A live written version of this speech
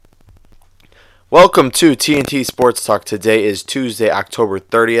Welcome to TNT Sports Talk. Today is Tuesday, October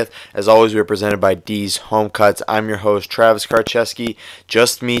 30th. As always, we are presented by D's Home Cuts. I'm your host, Travis Karcheski.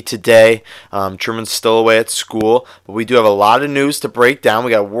 Just me today. Truman's still away at school, but we do have a lot of news to break down.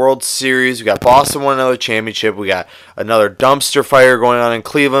 We got World Series. We got Boston won another championship. We got another dumpster fire going on in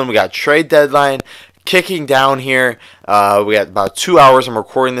Cleveland. We got trade deadline kicking down here. We got about 2 hours. I'm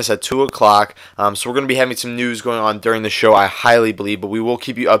recording this at 2 o'clock. So we're going to be having some news going on during the show, I highly believe, but we will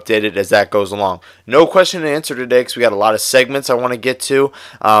keep you updated as that goes along. No question and answer today because we got a lot of segments I want to get to.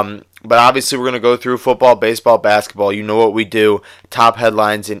 But obviously we're going to go through football, baseball, basketball. You know what we do. Top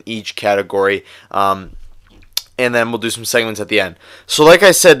headlines in each category. And then we'll do some segments at the end. So like I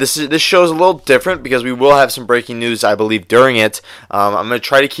said, this show is a little different because we will have some breaking news, I believe, during it. I'm going to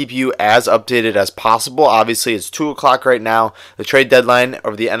try to keep you as updated as possible. Obviously, it's 2 o'clock right now. The trade deadline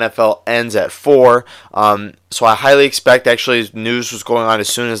of the NFL ends at 4. So I highly expect, actually, news was going on as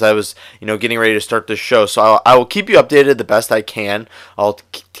soon as I was, getting ready to start this show. So I will keep you updated the best I can. I'll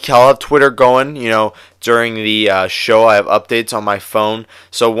have Twitter going, during the show. I have updates on my phone.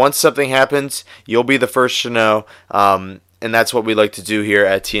 So once something happens, you'll be the first to know. And that's what we like to do here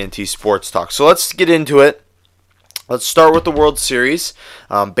at TNT Sports Talk. So let's get into it. Let's start with the World Series.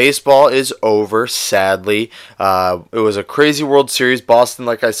 Baseball is over, sadly. It was a crazy World Series. Boston,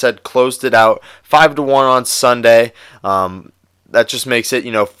 like I said, closed it out 5-1 on Sunday. That just makes it,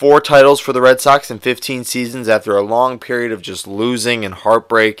 4 titles for the Red Sox in 15 seasons after a long period of just losing and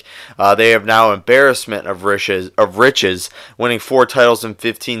heartbreak. They have now embarrassment of riches, winning 4 titles in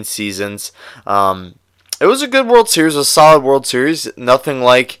 15 seasons. It was a good World Series, a solid World Series. Nothing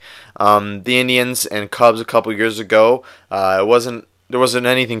like the Indians and Cubs a couple years ago. There wasn't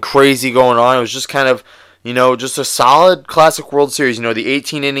anything crazy going on. It was just kind of, just a solid classic World Series. The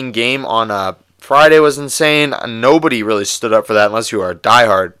 18-inning game on Friday was insane. Nobody really stood up for that unless you are a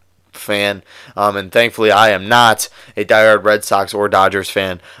diehard fan. And thankfully I am not a diehard Red Sox or Dodgers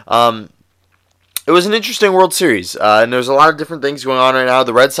fan. It was an interesting World Series. And there's a lot of different things going on right now.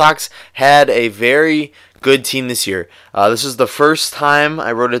 The Red Sox had a very good team this year. This is the first time,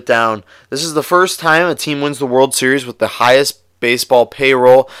 I wrote it down, this is the first time a team wins the World Series with the highest baseball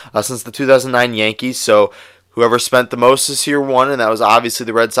payroll since the 2009 Yankees. So whoever spent the most this year won, and that was obviously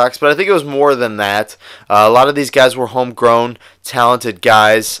the Red Sox. But I think it was more than that. A lot of these guys were homegrown, talented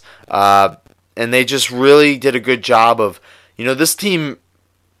guys, and they just really did a good job of, this team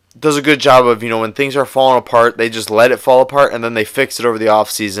does a good job of, when things are falling apart, they just let it fall apart, and then they fix it over the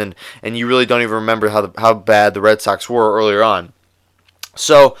offseason, and you really don't even remember how bad the Red Sox were earlier on.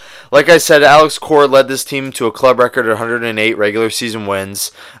 So, like I said, Alex Cora led this team to a club record of 108 regular season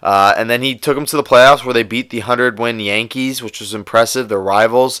wins, and then he took them to the playoffs where they beat the 100-win Yankees, which was impressive, their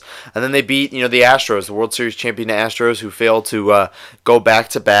rivals, and then they beat, the Astros, the World Series champion Astros, who failed to go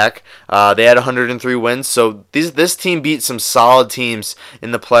back-to-back. They had 103 wins, so this team beat some solid teams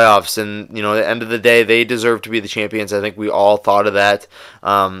in the playoffs, and, at the end of the day, they deserve to be the champions. I think we all thought of that.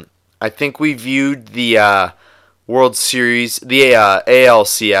 I think we viewed the World Series, the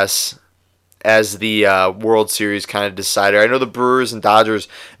ALCS, as the World Series kind of decider. I know the Brewers and Dodgers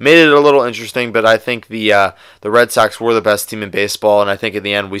made it a little interesting, but I think the Red Sox were the best team in baseball, and I think in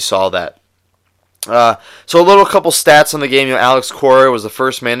the end we saw that. So a couple stats on the game. Alex Cora was the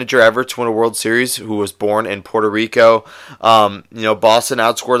first manager ever to win a World Series who was born in Puerto Rico. Boston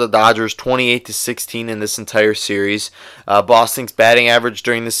outscored the Dodgers 28-16 in this entire series. Boston's batting average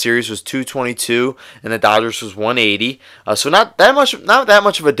during this series was .222, and the Dodgers was .180. So not that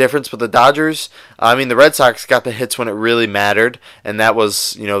much of a difference. But the the Red Sox got the hits when it really mattered, and that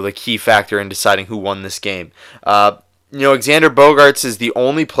was the key factor in deciding who won this game. Xander Bogaerts is the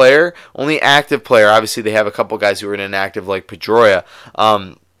only active player. Obviously, they have a couple guys who are inactive, like Pedroia.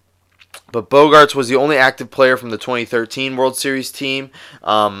 But Bogaerts was the only active player from the 2013 World Series team.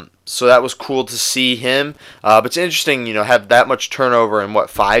 So that was cool to see him. But it's interesting, have that much turnover in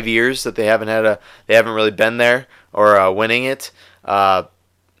 5 years that they haven't really been there or winning it. But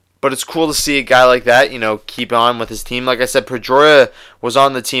it's cool to see a guy like that, keep on with his team. Like I said, Pedroia was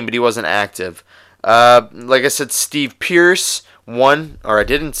on the team, but he wasn't active. Like I said, Steve Pearce won the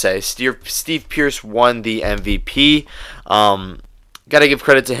MVP. Gotta give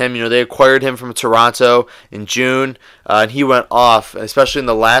credit to him. They acquired him from Toronto in June, and he went off, especially in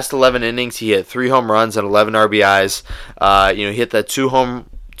the last 11 innings. He hit 3 home runs and 11 RBIs. He hit that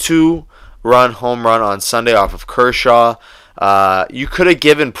 2-run home run on Sunday off of Kershaw. You could have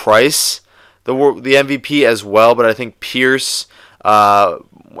given Price the MVP as well, but I think Pearce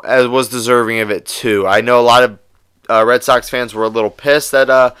was deserving of it too. I know a lot of Red Sox fans were a little pissed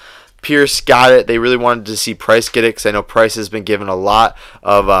that Pierce got it. They really wanted to see Price get it because I know Price has been given a lot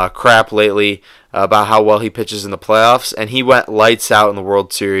of crap lately about how well he pitches in the playoffs, and he went lights out in the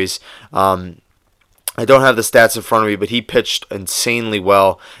World Series. I don't have the stats in front of me, but he pitched insanely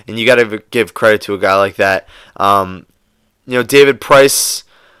well, and you got to give credit to a guy like that. David Price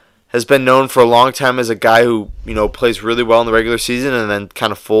has been known for a long time as a guy who, plays really well in the regular season and then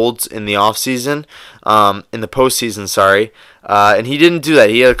kind of folds in the offseason, in the postseason, sorry. And he didn't do that.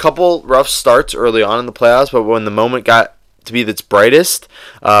 He had a couple rough starts early on in the playoffs, but when the moment got to be its brightest,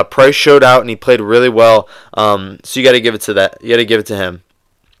 Price showed out and he played really well. So you got to give it to that. You got to give it to him.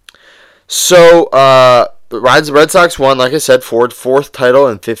 So the Red Sox won, like I said, fourth title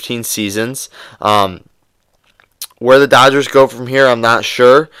in 15 seasons. Where the Dodgers go from here, I'm not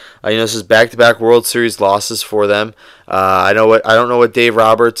sure. This is back-to-back World Series losses for them. I don't know what Dave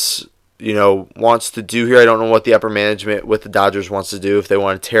Roberts, wants to do here. I don't know what the upper management with the Dodgers wants to do, if they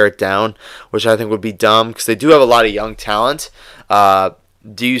want to tear it down, which I think would be dumb because they do have a lot of young talent.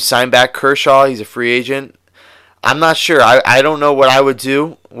 Do you sign back Kershaw? He's a free agent. I'm not sure. I don't know what I would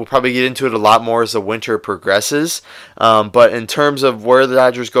do. We'll probably get into it a lot more as the winter progresses. But in terms of where the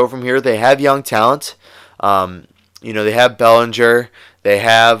Dodgers go from here, they have young talent. They have Bellinger. They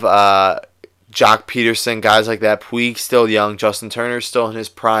have Jock Peterson, guys like that. Puig still young. Justin Turner still in his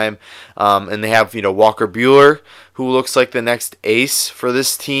prime. And they have, Walker Buehler, who looks like the next ace for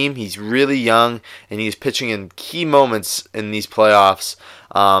this team. He's really young, and he's pitching in key moments in these playoffs.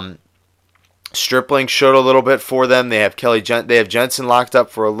 Stripling showed a little bit for them. They have they have Jensen locked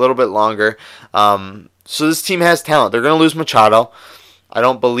up for a little bit longer. So this team has talent. They're going to lose Machado. I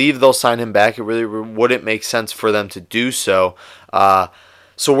don't believe they'll sign him back. It really wouldn't make sense for them to do so.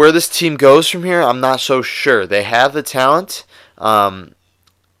 So where this team goes from here, I'm not so sure. They have the talent.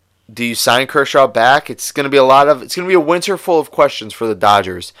 Do you sign Kershaw back? It's going to be a winter full of questions for the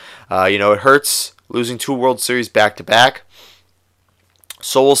Dodgers. It hurts losing 2 World Series back to back.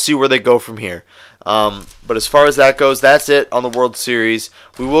 So we'll see where they go from here. But as far as that goes, that's it on the World Series.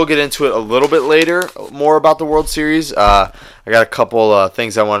 We will get into it a little bit later, more about the World Series. I got a couple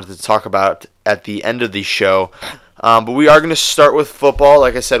things I wanted to talk about at the end of the show. But we are going to start with football.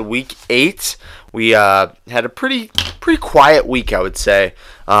 Like I said, Week 8. We had a pretty quiet week, I would say.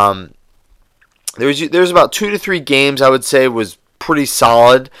 There was about 2 to 3 games I would say was pretty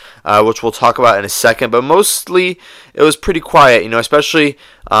solid, which we'll talk about in a second, but mostly it was pretty quiet, especially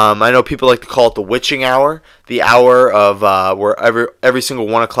I know people like to call it the witching hour, the hour of where every single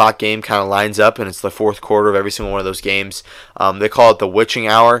 1 o'clock game kind of lines up, and it's the fourth quarter of every single one of those games. They call it the witching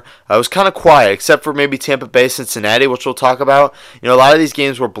hour. It was kind of quiet, except for maybe Tampa Bay, Cincinnati, which we'll talk about. A lot of these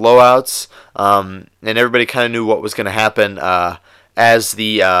games were blowouts, and everybody kind of knew what was going to happen as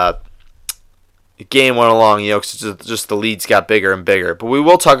the game went along, just the leads got bigger and bigger. But we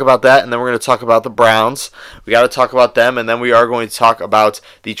will talk about that, and then we're going to talk about the Browns. We got to talk about them, and then we are going to talk about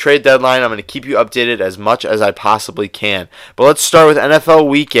the trade deadline. I'm going to keep you updated as much as I possibly can. But let's start with NFL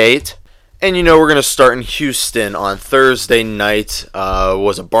Week 8. And we're going to start in Houston on Thursday night. It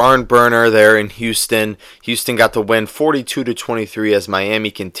was a barn burner there in Houston. Houston got the win 42-23 as Miami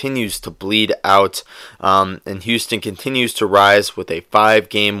continues to bleed out. And Houston continues to rise with a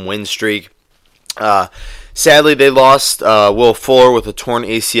 5-game win streak. Sadly, they lost Will Fuller with a torn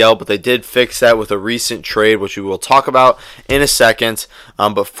ACL, but they did fix that with a recent trade, which we will talk about in a second.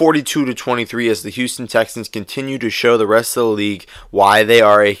 But 42-23 as the Houston Texans continue to show the rest of the league why they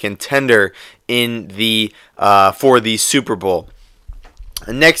are a contender in the for the Super Bowl.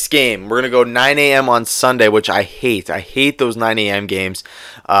 The next game, we're going to go 9 a.m. on Sunday, which I hate. I hate those 9 a.m. games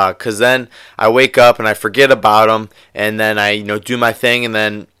because then I wake up and I forget about them, and then I do my thing, and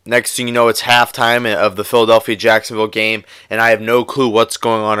then next thing you know, it's halftime of the Philadelphia-Jacksonville game, and I have no clue what's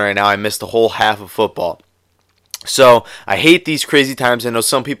going on right now. I missed a whole half of football. So I hate these crazy times. I know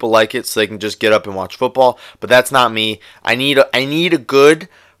some people like it so they can just get up and watch football, but that's not me. I need a good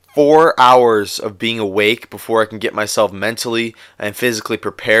 4 hours of being awake before I can get myself mentally and physically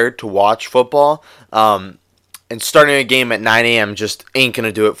prepared to watch football. And starting a game at 9 a.m. just ain't going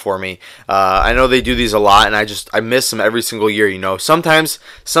to do it for me. I know they do these a lot, and I miss them every single year, Sometimes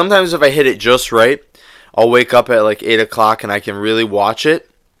if I hit it just right, I'll wake up at like 8 o'clock and I can really watch it.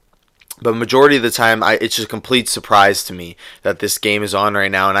 But majority of the time, it's just a complete surprise to me that this game is on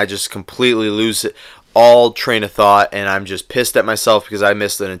right now, and I just completely lose it. All train of thought, and I'm just pissed at myself because I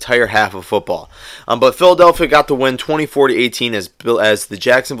missed an entire half of football. But Philadelphia got the win 24-18 as the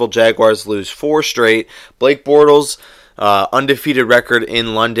Jacksonville Jaguars lose 4 straight. Blake Bortles' undefeated record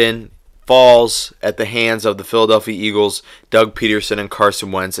in London falls at the hands of the Philadelphia Eagles, Doug Peterson and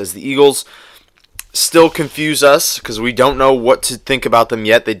Carson Wentz, as the Eagles still confuse us because we don't know what to think about them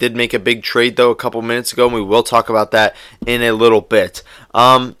yet. They did make a big trade, though, a couple minutes ago, and we will talk about that in a little bit.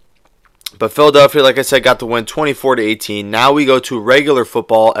 But Philadelphia, like I said, got the win 24-18. Now we go to regular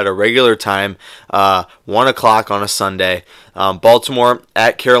football at a regular time, 1 o'clock on a Sunday. Baltimore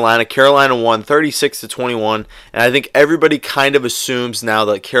at Carolina. Carolina won 36-21, and I think everybody kind of assumes now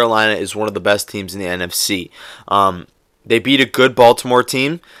that Carolina is one of the best teams in the NFC. They beat a good Baltimore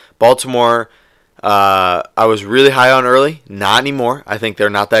team. Baltimore, I was really high on early. Not anymore. I think they're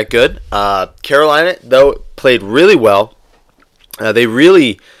not that good. Carolina, though, played really well. They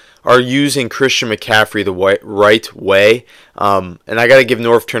really are using Christian McCaffrey the right way, and I got to give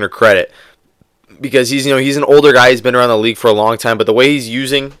Norv Turner credit because he's an older guy. He's been around the league for a long time, but the way he's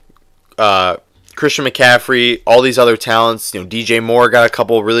using Christian McCaffrey, all these other talents, DJ Moore got a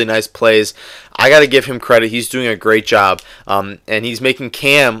couple really nice plays. I got to give him credit. He's doing a great job, and he's making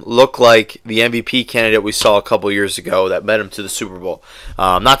Cam look like the MVP candidate we saw a couple years ago that led him to the Super Bowl.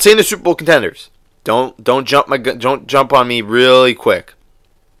 I'm not saying the Super Bowl contenders. Don't jump on me really quick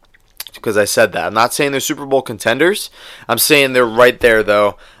because I said that. I'm not saying they're Super Bowl contenders. I'm saying they're right there,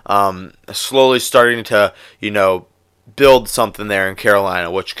 though, slowly starting to, build something there in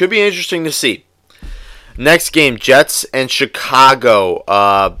Carolina, which could be interesting to see. Next game, Jets and Chicago.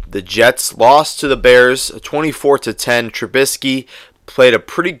 The Jets lost to the Bears 24-10. Trubisky played a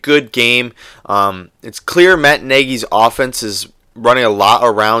pretty good game. It's clear Matt Nagy's offense is running a lot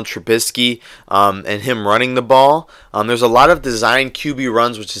around Trubisky and him running the ball. There's a lot of design QB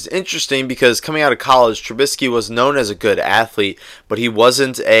runs, which is interesting because coming out of college, Trubisky was known as a good athlete, but he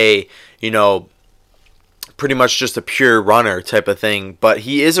wasn't a, pretty much just a pure runner type of thing. But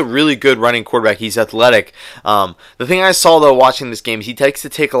he is a really good running quarterback. He's athletic. The thing I saw, though, watching this game, he takes to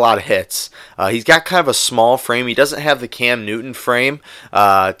take a lot of hits. He's got kind of a small frame. He doesn't have the Cam Newton frame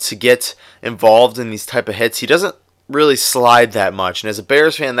to get involved in these type of hits. He doesn't really slide that much, and as a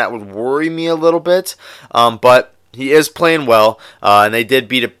Bears fan that would worry me a little bit, but he is playing well, and they did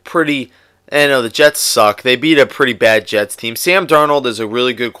beat a pretty, the Jets suck. They beat a pretty bad Jets team. Sam Darnold is a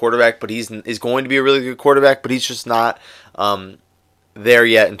really good quarterback, but he's going to be a really good quarterback, but he's just not there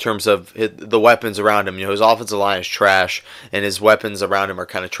yet in terms of the weapons around him. His offensive line is trash, and his weapons around him are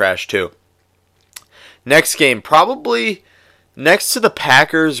kind of trash too. Next game, probably next to the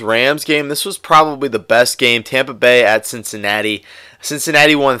Packers-Rams game, this was probably the best game. Tampa Bay at Cincinnati.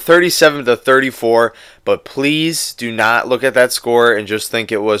 Cincinnati won 37-34, but please do not look at that score and just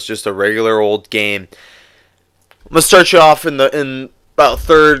think it was just a regular old game. I'm going to start you off in about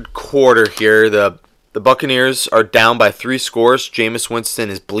third quarter here. The Buccaneers are down by 3 scores. Jameis Winston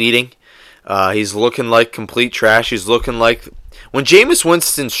is bleeding. He's looking like complete trash. He's looking like when Jameis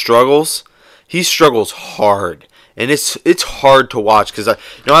Winston struggles, he struggles hard. And it's hard to watch because I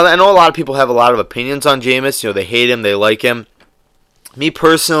know a lot of people have a lot of opinions on Jameis. They hate him, they like him. Me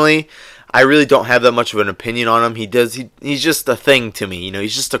personally, I really don't have that much of an opinion on him. He's just a thing to me.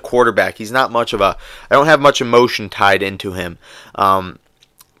 He's just a quarterback. He's not much of I don't have much emotion tied into him. But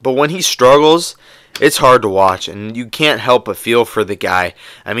when he struggles, it's hard to watch, and you can't help but feel for the guy.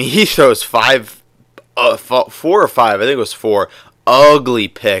 I mean, he throws 4 or 5, I think it was 4 ugly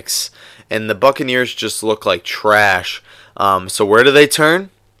picks. And the Buccaneers just look like trash. So where do they turn?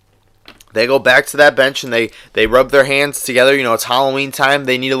 They go back to that bench and they rub their hands together. It's Halloween time.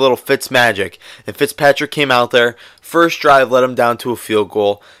 They need a little Fitzmagic. And Fitzpatrick came out there. First drive led him down to a field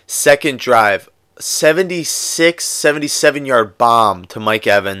goal. Second drive, 76, 77-yard bomb to Mike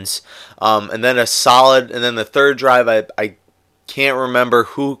Evans. And then the third drive, I can't remember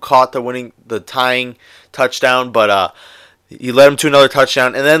who caught the tying touchdown, but he led them to another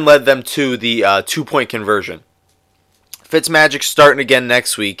touchdown and then led them to the 2-point conversion. Fitzmagic's starting again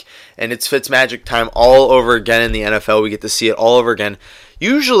next week, and it's Fitzmagic time all over again in the NFL. We get to see it all over again.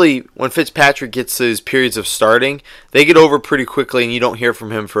 Usually, when Fitzpatrick gets to his periods of starting, they get over pretty quickly, and you don't hear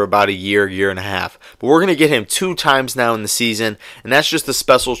from him for about a year and a half. But we're going to get him 2 times now in the season, and that's just a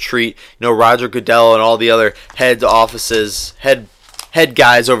special treat. Roger Goodell and all the other head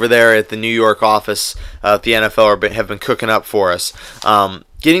guys over there at the New York office at the NFL have been cooking up for us.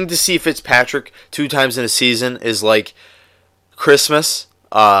 Getting to see Fitzpatrick 2 times in a season is like Christmas.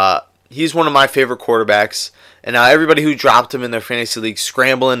 He's one of my favorite quarterbacks. And now everybody who dropped him in their fantasy league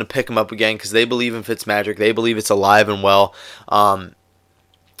scrambling to pick him up again because they believe in Fitzmagic. They believe it's alive and well. And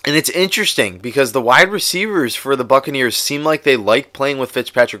it's interesting because the wide receivers for the Buccaneers seem like they like playing with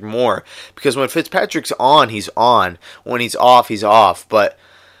Fitzpatrick more. Because when Fitzpatrick's on, he's on. When he's off, he's off. But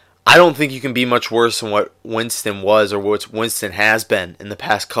I don't think you can be much worse than what Winston was or what Winston has been in the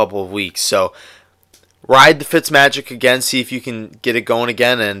past couple of weeks. So ride the Fitzmagic again, see if you can get it going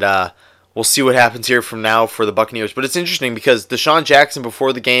again, and we'll see what happens here from now for the Buccaneers. But it's interesting because Deshaun Jackson,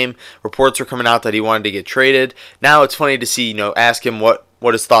 before the game, reports were coming out that he wanted to get traded. Now it's funny to see, ask him what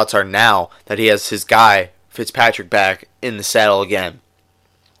his thoughts are now that he has his guy, Fitzpatrick, back in the saddle again.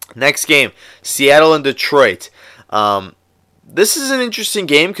 Next game, Seattle and Detroit. This is an interesting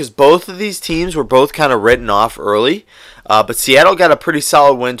game because both of these teams were both kind of written off early. But Seattle got a pretty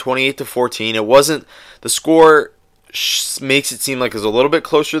solid win, 28-14. It wasn't, the score makes it seem like it was a little bit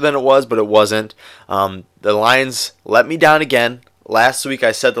closer than it was, but it wasn't. The Lions let me down again. Last week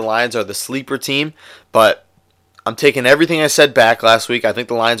I said the Lions are the sleeper team, but I'm taking everything I said back last week. I think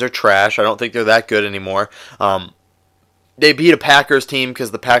the Lions are trash. I don't think they're that good anymore. They beat a Packers team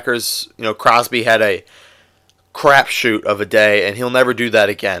because the Packers, Crosby had a crapshoot of a day, and he'll never do that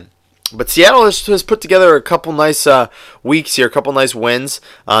again. But Seattle has put together a couple nice weeks here, a couple nice wins,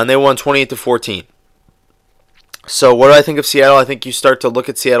 and they won 28-14. So what do I think of Seattle? I think you start to look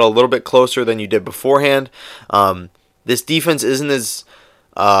at Seattle a little bit closer than you did beforehand. This defense isn't as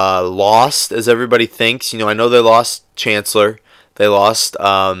lost as everybody thinks. I know they lost Chancellor, they lost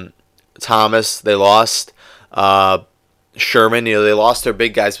Thomas, they lost Sherman. They lost their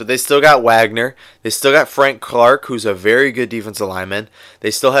big guys, but they still got Wagner. They still got Frank Clark, who's a very good defensive lineman.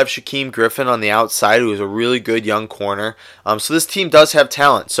 They still have Shaquem Griffin on the outside, who is a really good young corner. So this team does have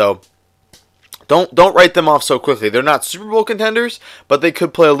talent. So don't write them off so quickly. They're not Super Bowl contenders, but they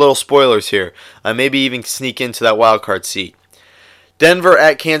could play a little spoilers here. Maybe even sneak into that wild card seat. Denver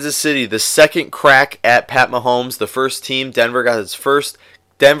at Kansas City, the second crack at Pat Mahomes. The first team, Denver got its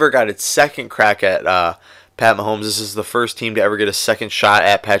second crack at Pat Mahomes. This is the first team to ever get a second shot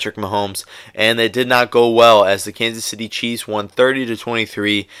at Patrick Mahomes, and they did not go well as the Kansas City Chiefs won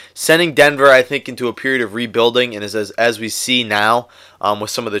 30-23, sending Denver, I think, into a period of rebuilding. And as we see now, with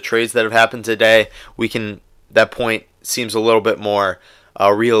some of the trades that have happened today, that point seems a little bit more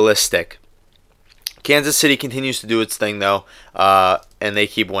realistic. Kansas City continues to do its thing though, and they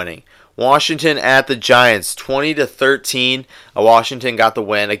keep winning. Washington at the Giants, 20-13. Washington got the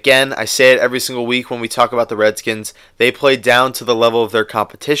win. Again, I say it every single week when we talk about the Redskins. They played down to the level of their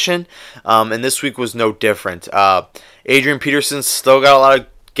competition, and this week was no different. Adrian Peterson still got a lot of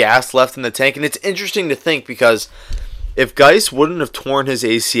gas left in the tank, and it's interesting to think because if Geis wouldn't have torn his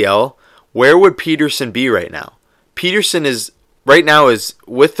ACL, where would Peterson be right now? Peterson is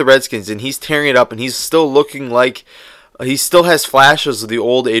with the Redskins, and he's tearing it up, and he's still looking like he still has flashes of the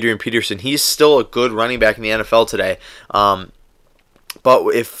old Adrian Peterson. He's still a good running back in the NFL today.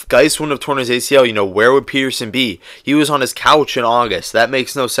 But if Geis wouldn't have torn his ACL, where would Peterson be? He was on his couch in August. That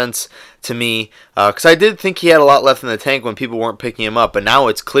makes no sense to me because I did think he had a lot left in the tank when people weren't picking him up. But now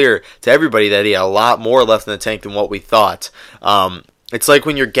it's clear to everybody that he had a lot more left in the tank than what we thought. It's like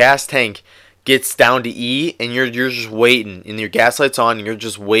when your gas tank gets down to E and you're just waiting, and your gas light's on, and you're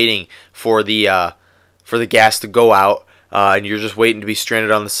just waiting for the gas to go out. And you're just waiting to be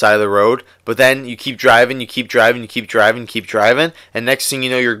stranded on the side of the road. But then you keep driving, and next thing you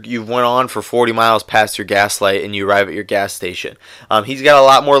know, you've went on for 40 miles past your gas light, and you arrive at your gas station. He's got a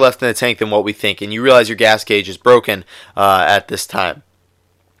lot more left in the tank than what we think, and you realize your gas gauge is broken at this time.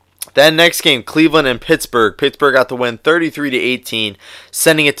 Then next game, Cleveland and Pittsburgh. Pittsburgh got the win 33-18,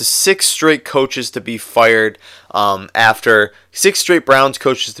 sending it to 6 straight coaches to be fired after 6 straight Browns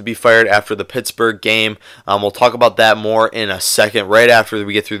coaches to be fired after the Pittsburgh game. We'll talk about that more in a second, right after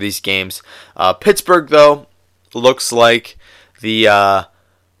we get through these games. Pittsburgh, though, looks like the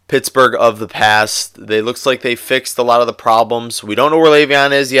Pittsburgh of the past. They looks like they fixed a lot of the problems. We don't know where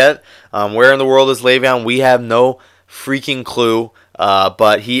Le'Veon is yet. Where in the world is Le'Veon? We have no freaking clue.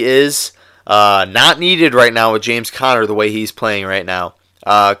 But he is not needed right now with James Conner the way he's playing right now.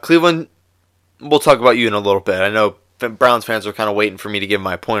 Cleveland, we'll talk about you in a little bit. I know Browns fans are kind of waiting for me to give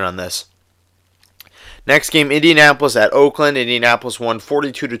my point on this. Next game, Indianapolis at Oakland. Indianapolis won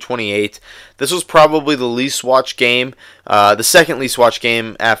 42-28. This was probably the least watched game, the second least watched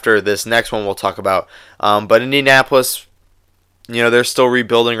game after this next one we'll talk about. But Indianapolis, they're still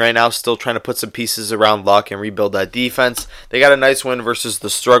rebuilding right now, still trying to put some pieces around Luck and rebuild that defense. They got a nice win versus the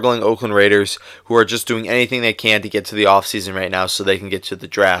struggling Oakland Raiders, who are just doing anything they can to get to the offseason right now so they can get to the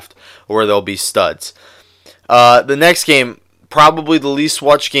draft where they'll be studs. The next game, probably the least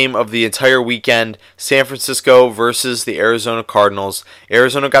watched game of the entire weekend, San Francisco versus the Arizona Cardinals.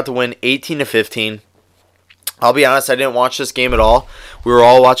 Arizona got the win 18-15. I'll be honest, I didn't watch this game at all. We were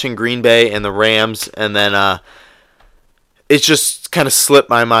all watching Green Bay and the Rams, and then it just kind of slipped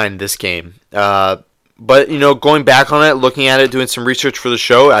my mind, this game. But, going back on it, looking at it, doing some research for the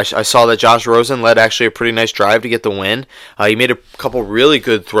show, I saw that Josh Rosen led actually a pretty nice drive to get the win. He made a couple really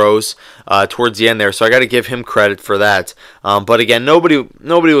good throws towards the end there, so I got to give him credit for that. But again,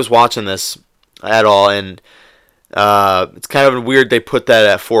 nobody was watching this at all, and it's kind of weird they put that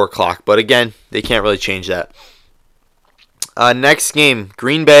at 4 o'clock. But again, they can't really change that. Next game,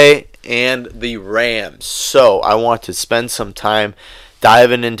 Green Bay and the Rams. So I want to spend some time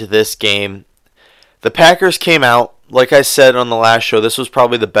diving into this game. The Packers came out, like I said on the last show, this was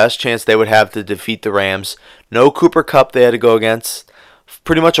probably the best chance they would have to defeat the Rams. No Cooper Kupp they had to go against.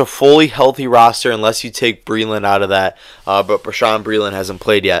 Pretty much a fully healthy roster unless you take Breeland out of that. But Bashaud Breeland hasn't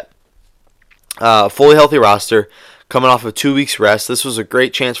played yet. Fully healthy roster, coming off of 2 weeks rest. This was a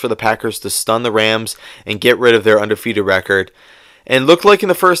great chance for the Packers to stun the Rams and get rid of their undefeated record. And looked like in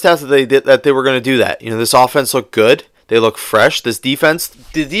the first half that they were going to do that. This offense looked good. They look fresh. The defense,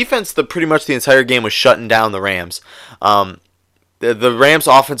 pretty much the entire game was shutting down the Rams. The Rams'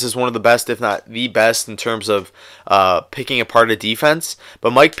 offense is one of the best, if not the best, in terms of picking apart a defense.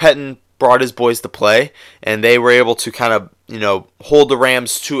 But Mike Pettin brought his boys to play, and they were able to kind of, hold the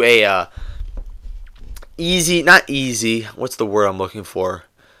Rams to a not easy. What's the word I'm looking for?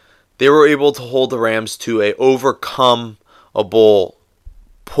 They were able to hold the Rams to a overcome-able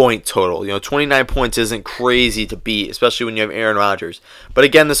point total. 29 points isn't crazy to beat, especially when you have Aaron Rodgers. But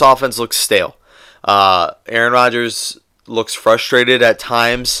again, this offense looks stale. Aaron Rodgers looks frustrated at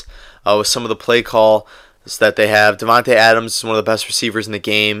times with some of the play calls that they have. Davante Adams is one of the best receivers in the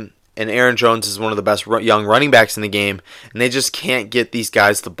game, and Aaron Jones is one of the best young running backs in the game, and they just can't get these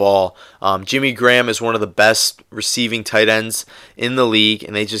guys the ball. Jimmy Graham is one of the best receiving tight ends in the league,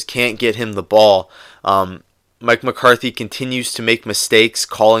 and they just can't get him the ball. Mike McCarthy continues to make mistakes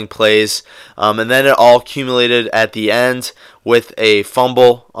calling plays, and then it all accumulated at the end with a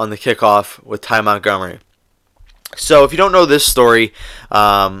fumble on the kickoff with Ty Montgomery. So if you don't know this story,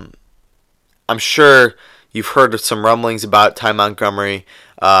 I'm sure you've heard of some rumblings about Ty Montgomery.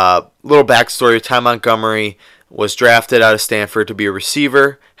 Little backstory, Ty Montgomery was drafted out of Stanford to be a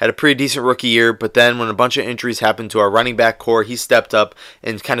receiver, had a pretty decent rookie year, but then when a bunch of injuries happened to our running back core, he stepped up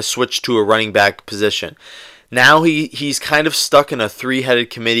and kind of switched to a running back position. Now he's kind of stuck in a three-headed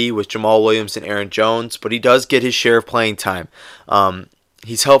committee with Jamal Williams and Aaron Jones, but he does get his share of playing time.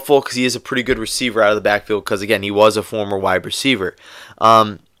 He's helpful because he is a pretty good receiver out of the backfield because, again, he was a former wide receiver.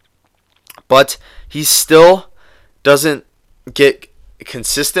 But he still doesn't get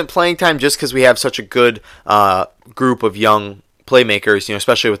consistent playing time just because we have such a good group of young playmakers,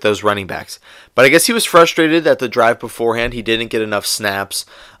 especially with those running backs. But I guess he was frustrated that the drive beforehand he didn't get enough snaps.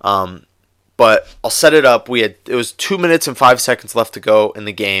 But I'll set it up. It was 2 minutes and 5 seconds left to go in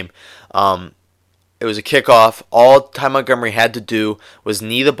the game. It was a kickoff. All Ty Montgomery had to do was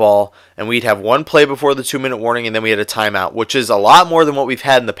knee the ball, and we'd have one play before the 2-minute warning, and then we had a timeout, which is a lot more than what we've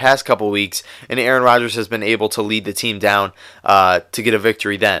had in the past couple weeks, and Aaron Rodgers has been able to lead the team down to get a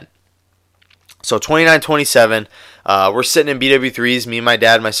victory then. So 29-27, we're sitting in BW3s, me, my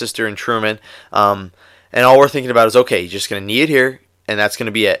dad, my sister, and Truman, and all we're thinking about is, okay, you're just going to knee it here, and that's going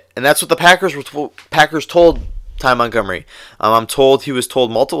to be it. And that's what the Packers told Ty Montgomery. I'm told he was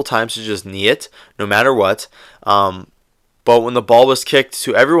told multiple times to just knee it, no matter what. But when the ball was kicked,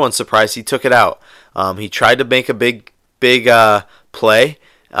 to everyone's surprise, he took it out. He tried to make a big play,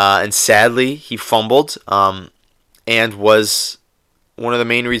 and sadly, he fumbled, and was one of the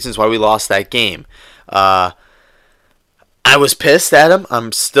main reasons why we lost that game. I was pissed at him.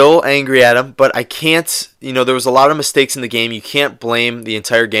 I'm still angry at him, but I can't, there was a lot of mistakes in the game. You can't blame the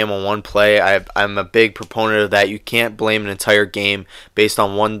entire game on one play. I'm a big proponent of that. You can't blame an entire game based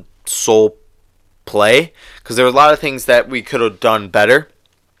on one sole play because there were a lot of things that we could have done better.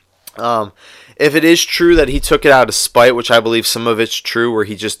 If it is true that he took it out of spite, which I believe some of it's true, where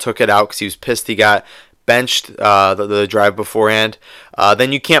he just took it out because he was pissed he got benched the drive beforehand,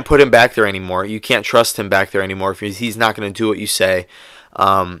 then you can't put him back there anymore. You can't trust him back there anymore if he's not going to do what you say.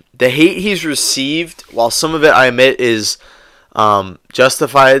 The hate he's received, while some of it I admit is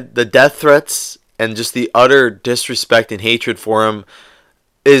justified, the death threats and just the utter disrespect and hatred for him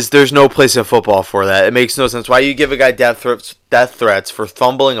there's no place in football for that. It makes no sense. Why you give a guy death threats for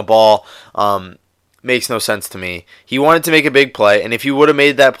fumbling a ball makes no sense to me. He wanted to make a big play, and if he would have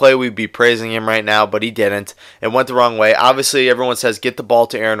made that play, we'd be praising him right now, but he didn't. It went the wrong way. Obviously, everyone says get the ball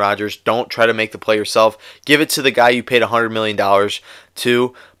to Aaron Rodgers. Don't try to make the play yourself. Give it to the guy you paid $100 million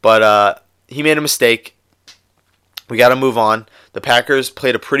to, but he made a mistake. We got to move on. The Packers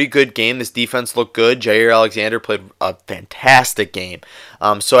played a pretty good game. This defense looked good. Jair Alexander played a fantastic game.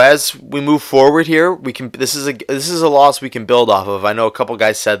 So as we move forward here, we can. This is a loss we can build off of. I know a couple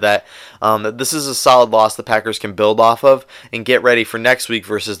guys said that this is a solid loss the Packers can build off of and get ready for next week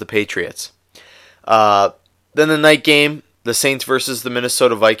versus the Patriots. Then the night game, the Saints versus the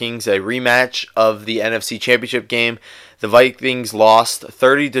Minnesota Vikings, a rematch of the NFC Championship game. The Vikings lost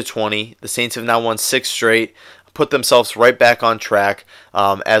 30-20. The Saints have now won 6 straight, put themselves right back on track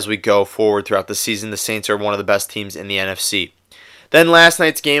as we go forward throughout the season. The Saints are one of the best teams in the NFC. Then last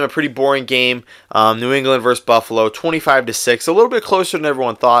night's game, a pretty boring game, New England versus Buffalo, 25-6, a little bit closer than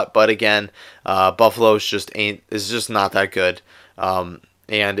everyone thought, but again, Buffalo is just not that good,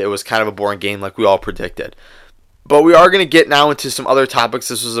 and it was kind of a boring game like we all predicted. But we are going to get now into some other topics.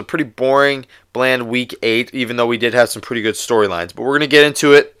 This was a pretty boring, bland Week 8, even though we did have some pretty good storylines. But we're going to get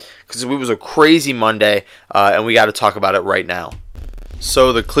into it because it was a crazy Monday, and we got to talk about it right now.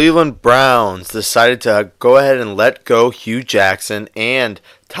 So the Cleveland Browns decided to go ahead and let go Hugh Jackson and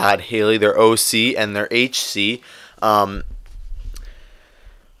Todd Haley, their OC and their HC.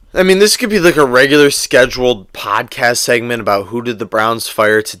 This could be like a regular scheduled podcast segment about who did the Browns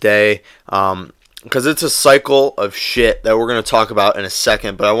fire today. Because it's a cycle of shit that we're going to talk about in a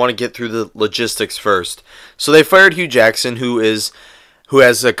second, but I want to get through the logistics first. So they fired Hugh Jackson, who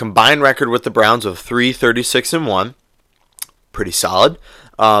has a combined record with the Browns of 3-36-1, pretty solid.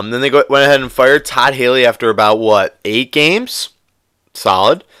 Then they went ahead and fired Todd Haley after about 8 games,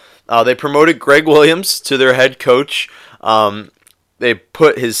 solid. They promoted Greg Williams to their head coach. They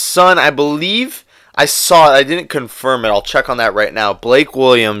put his son, I believe. I saw it. I didn't confirm it. I'll check on that right now. Blake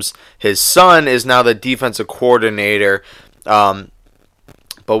Williams, his son, is now the defensive coordinator. But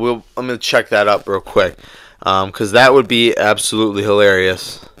I'm going to check that up real quick because that would be absolutely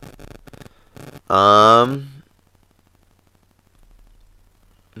hilarious. I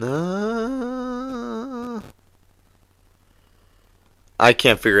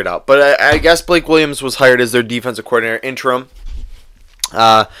can't figure it out. But I guess Blake Williams was hired as their defensive coordinator interim.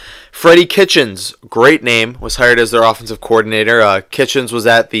 Freddie Kitchens, great name, was hired as their offensive coordinator. Kitchens was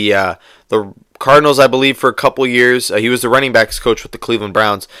at the Cardinals, I believe, for a couple years. He was the running backs coach with the Cleveland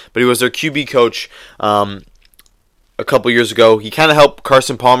Browns, but he was their QB coach a couple years ago. He kind of helped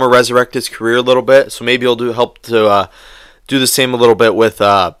Carson Palmer resurrect his career a little bit, so maybe he'll help to do the same a little bit with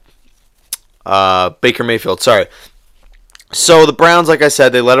Baker Mayfield. Sorry. So the Browns, like I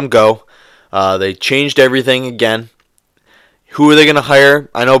said, they let him go. They changed everything again. Who are they going to hire?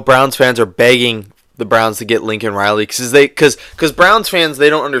 I know Browns fans are begging the Browns to get Lincoln Riley because Browns fans, they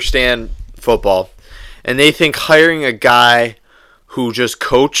don't understand football, and they think hiring a guy who just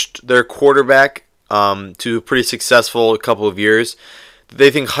coached their quarterback to a pretty successful couple of years,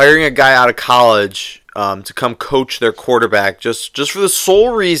 they think hiring a guy out of college to come coach their quarterback just for the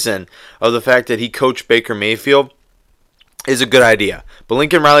sole reason of the fact that he coached Baker Mayfield is a good idea. But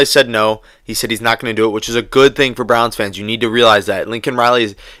Lincoln Riley said no. He said he's not going to do it, which is a good thing for Browns fans. You need to realize that. Lincoln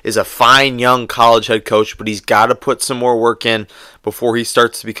Riley is a fine young college head coach, but he's got to put some more work in before he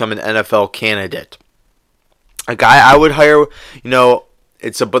starts to become an NFL candidate. A guy I would hire, but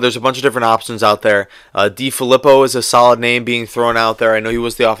there's a bunch of different options out there. DeFilippo is a solid name being thrown out there. I know he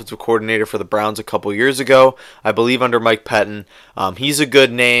was the offensive coordinator for the Browns a couple years ago, I believe under Mike Pettin. He's a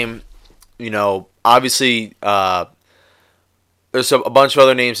good name. Obviously, there's a bunch of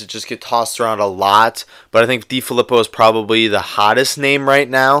other names that just get tossed around a lot, but I think DeFilippo is probably the hottest name right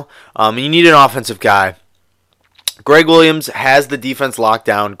now. You need an offensive guy. Greg Williams has the defense locked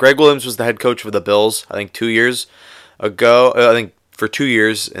down. Greg Williams was the head coach for the Bills, I think 2 years ago. I think for 2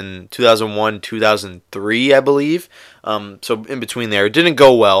 years in 2001, 2003, I believe. So in between there, it didn't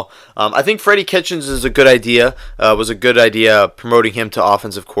go well. I think Freddie Kitchens is a good idea. Was a good idea promoting him to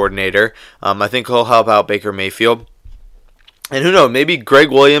offensive coordinator. I think he'll help out Baker Mayfield. And who knows, maybe Greg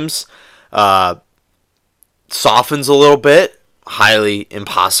Williams softens a little bit, highly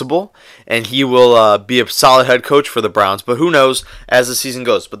impossible, and he will be a solid head coach for the Browns. But who knows as the season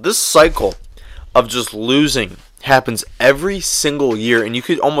goes. But this cycle of just losing happens every single year, and you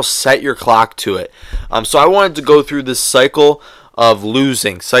could almost set your clock to it. So I wanted to go through this cycle of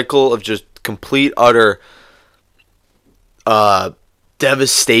losing, cycle of just complete, utter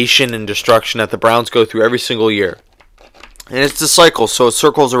devastation and destruction that the Browns go through every single year. And it's a cycle, so it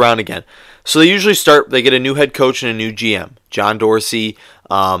circles around again. So they usually they get a new head coach and a new GM, John Dorsey,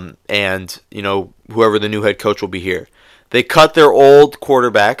 and whoever the new head coach will be here. They cut their old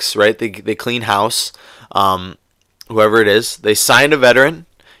quarterbacks, right? They clean house, whoever it is. They signed a veteran,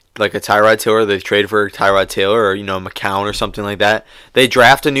 like a Tyrod Taylor. They trade for Tyrod Taylor or McCown or something like that. They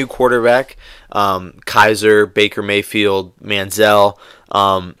draft a new quarterback. Kaiser, Baker Mayfield, Manziel.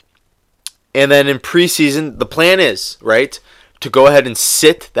 And then in preseason, the plan is, right, to go ahead and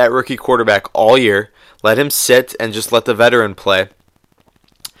sit that rookie quarterback all year, let him sit and just let the veteran play.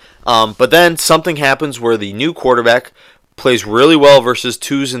 But then something happens where the new quarterback plays really well versus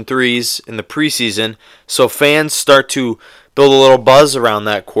 2s and 3s in the preseason, so fans start to build a little buzz around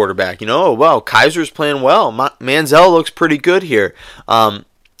that quarterback. Oh, wow, Kaiser's playing well. Manziel looks pretty good here. And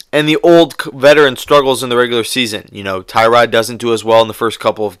the old veteran struggles in the regular season. Tyrod doesn't do as well in the first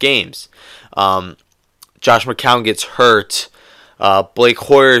couple of games. Josh McCown gets hurt.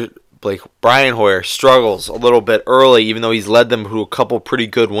 Brian Hoyer struggles a little bit early, even though he's led them to a couple pretty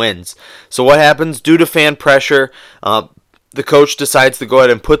good wins. So what happens? Due to fan pressure, the coach decides to go ahead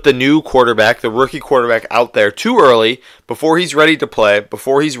and put the new quarterback, the rookie quarterback, out there too early, before he's ready to play,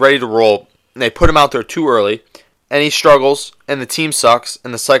 before he's ready to roll. And they put him out there too early, and he struggles, and the team sucks,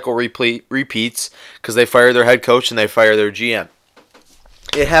 and the cycle repeats because they fire their head coach and they fire their GM.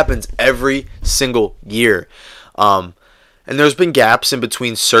 It happens every single year. And there's been gaps in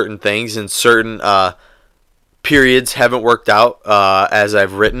between certain things, and certain periods haven't worked out as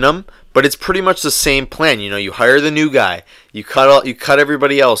I've written them. But it's pretty much the same plan. You hire the new guy, you cut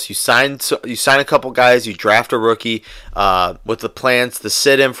everybody else, you sign a couple guys, you draft a rookie with the plans to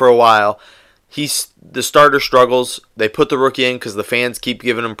sit in for a while. The starter struggles. They put the rookie in because the fans keep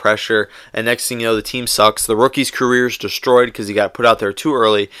giving him pressure, and next thing you know, the team sucks. The rookie's career is destroyed because he got put out there too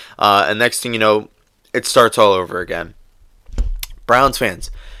early, and next thing you know, it starts all over again. Browns fans,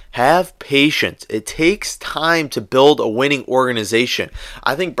 have patience. It takes time to build a winning organization.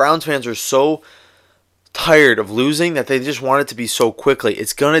 I think Browns fans are so tired of losing that they just want it to be so quickly.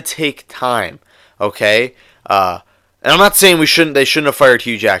 It's going to take time, okay? And I'm not saying they shouldn't have fired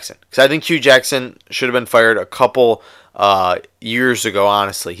Hugh Jackson, because I think Hugh Jackson should have been fired a couple years ago,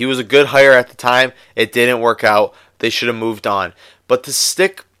 honestly. He was a good hire at the time. It didn't work out. They should have moved on. But to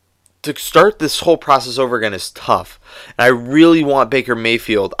start this whole process over again is tough. And I really want Baker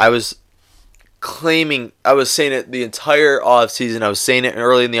Mayfield. I was saying it the entire offseason. I was saying it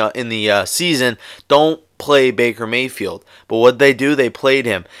early in the season. Don't play Baker Mayfield. But what they do, they played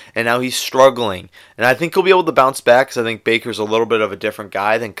him. And now he's struggling. And I think he'll be able to bounce back, because I think Baker's a little bit of a different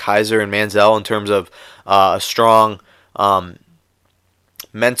guy than Kaiser and Manziel in terms of a strong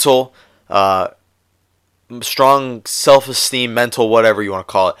mental, strong self-esteem, mental, whatever you want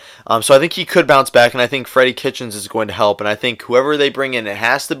to call it. So I think he could bounce back, and I think Freddie Kitchens is going to help. And I think whoever they bring in, it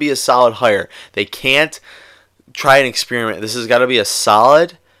has to be a solid hire. They can't try and experiment. This has got to be a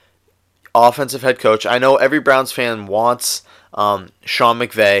solid offensive head coach. I know every Browns fan wants Sean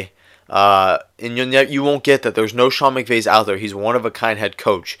McVay, and you won't get that. There's no Sean McVays out there. He's one-of-a-kind head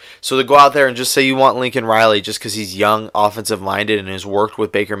coach. So to go out there and just say you want Lincoln Riley just because he's young, offensive-minded, and has worked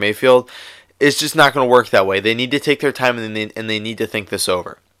with Baker Mayfield, it's just not going to work that way. They need to take their time, and they need to think this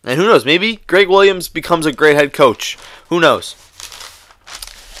over. And who knows? Maybe Greg Williams becomes a great head coach. Who knows?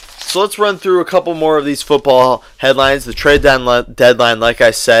 So let's run through a couple more of these football headlines. The trade deadline, like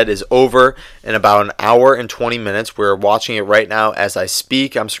I said, is over in about an hour and 20 minutes. We're watching it right now as I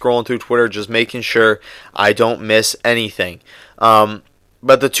speak. I'm scrolling through Twitter, just making sure I don't miss anything.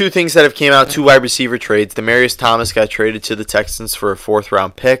 But the two things that have came out, two wide receiver trades. Demaryius Thomas got traded to the Texans for a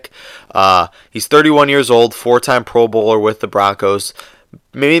 4th-round pick. He's 31 years old, 4-time Pro Bowler with the Broncos.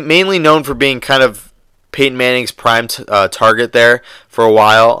 Mainly known for being kind of Peyton Manning's prime target there for a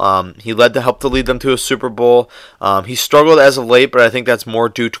while. He helped to lead them to a Super Bowl. He struggled as of late, but I think that's more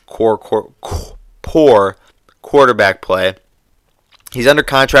due to poor quarterback play. He's under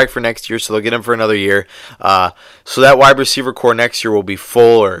contract for next year, so they'll get him for another year. So that wide receiver core next year will be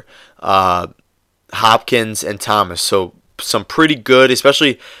Fuller, Hopkins, and Thomas. So some pretty good,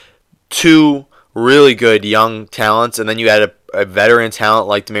 especially two really good young talents, and then you add a veteran talent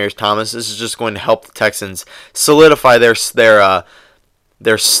like Demaryius Thomas. This is just going to help the Texans solidify their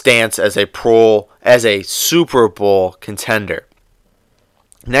stance as a Super Bowl contender.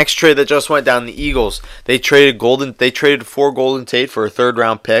 Next trade that just went down, the Eagles. They traded for Golden Tate for a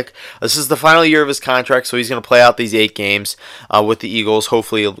 3rd-round pick. This is the final year of his contract, so he's going to play out these 8 games with the Eagles,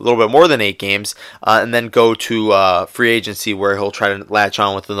 hopefully a little bit more than 8 games, and then go to free agency where he'll try to latch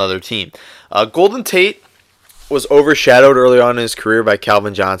on with another team. Golden Tate was overshadowed early on in his career by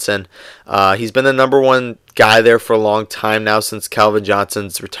Calvin Johnson. He's been the number 1 guy there for a long time now since Calvin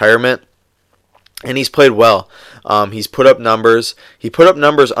Johnson's retirement. And he's played well. He's put up numbers. He put up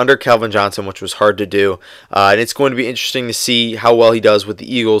numbers under Calvin Johnson, which was hard to do. And it's going to be interesting to see how well he does with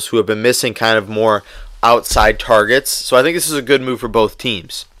the Eagles, who have been missing kind of more outside targets. So I think this is a good move for both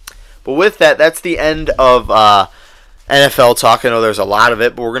teams. But with that, that's the end of NFL talk. I know there's a lot of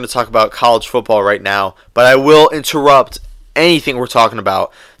it, but we're going to talk about college football right now. But I will interrupt anything we're talking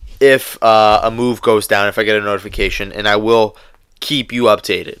about if a move goes down, if I get a notification, and I will keep you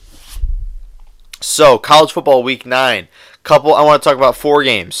updated. So, college football week 9. I want to talk about 4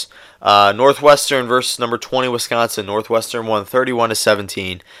 games. Northwestern versus number 20 Wisconsin. Northwestern won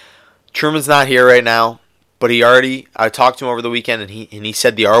 31-17. Truman's not here right now, but I talked to him over the weekend, and he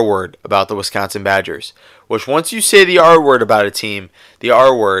said the R word about the Wisconsin Badgers. Which, once you say the R word about a team, the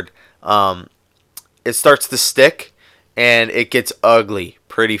R word, it starts to stick, and it gets ugly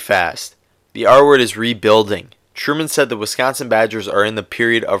pretty fast. The R word is rebuilding. Truman said the Wisconsin Badgers are in the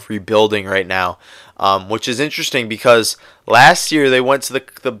period of rebuilding right now, which is interesting because last year they went to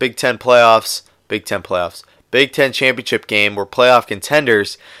the Big Ten championship game, were playoff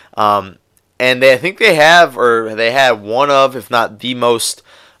contenders, and I think they had one of, if not the most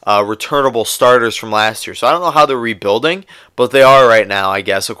returnable starters from last year. So I don't know how they're rebuilding, but they are right now, I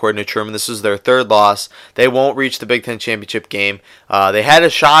guess, according to Truman. This is their 3rd loss. They won't reach the Big Ten championship game. They had a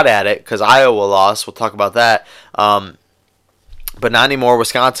shot at it because Iowa lost. We'll talk about that. But not anymore.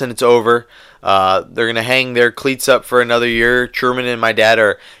 Wisconsin, it's over. They're going to hang their cleats up for another year. Truman and my dad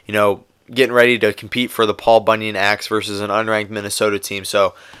are, getting ready to compete for the Paul Bunyan Axe versus an unranked Minnesota team.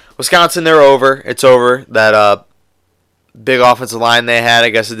 So Wisconsin, they're over. It's over. That big offensive line they had, I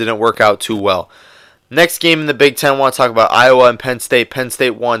guess it didn't work out too well. Next game in the Big Ten, I want to talk about Iowa and Penn State. Penn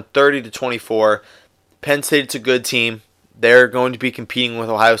State won 30-24. Penn State's a good team. They're going to be competing with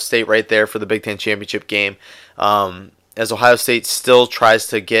Ohio State right there for the Big Ten championship game. As Ohio State still tries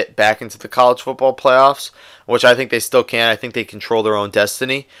to get back into the college football playoffs, which I think they still can. I think they control their own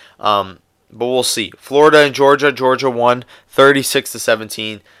destiny. But we'll see. Florida and Georgia. Georgia won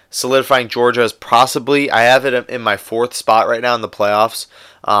 36-17. Solidifying Georgia as possibly, I have it in my 4th spot right now in the playoffs.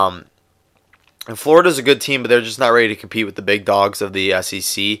 And Florida's a good team, but they're just not ready to compete with the big dogs of the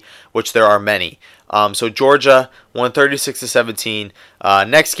SEC, which there are many. So Georgia won 36-17.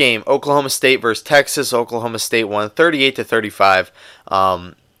 Next game, Oklahoma State versus Texas. Oklahoma State won 38-35.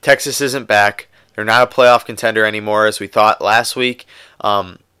 Texas isn't back. They're not a playoff contender anymore, as we thought last week.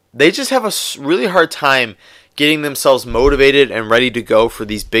 They just have a really hard time getting themselves motivated and ready to go for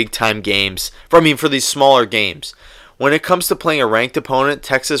these big-time games. For these smaller games. When it comes to playing a ranked opponent,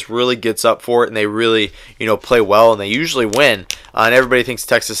 Texas really gets up for it, and they really, play well, and they usually win. And everybody thinks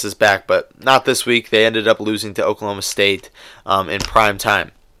Texas is back, but not this week. They ended up losing to Oklahoma State in prime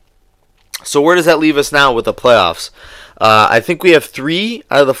time. So where does that leave us now with the playoffs? I think we have 3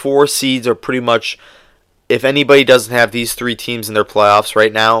 out of the 4 seeds are pretty much, if anybody doesn't have these 3 teams in their playoffs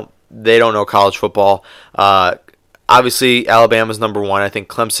right now, they don't know college football. Obviously, Alabama's number 1. I think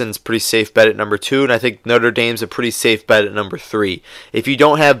Clemson's a pretty safe bet at number 2, and I think Notre Dame's a pretty safe bet at number 3. If you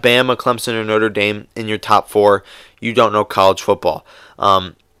don't have Bama, Clemson, or Notre Dame in your top 4, you don't know college football.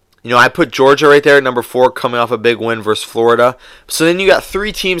 I put Georgia right there at number 4, coming off a big win versus Florida. So then you got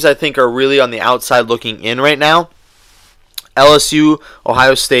 3 teams I think are really on the outside looking in right now. LSU,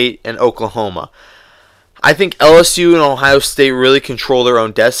 Ohio State, and Oklahoma. I think LSU and Ohio State really control their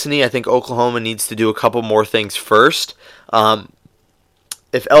own destiny. I think Oklahoma needs to do a couple more things first.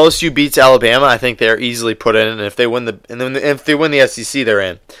 If LSU beats Alabama, I think they're easily put in, and if they win the SEC, they're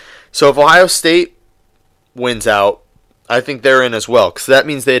in. So if Ohio State wins out, I think they're in as well, because that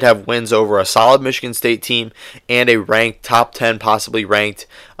means they'd have wins over a solid Michigan State team and a ranked top 10, possibly ranked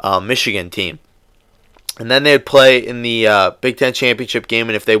Michigan team. And then they'd play in the Big Ten championship game,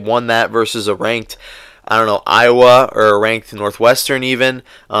 and if they won that versus a ranked, Iowa or a ranked Northwestern even,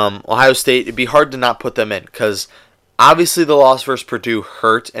 Ohio State, it'd be hard to not put them in, because obviously the loss versus Purdue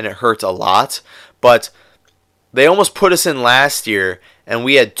hurt, and it hurt a lot, but they almost put us in last year, and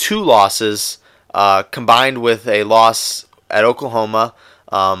we had 2 losses combined with a loss at Oklahoma,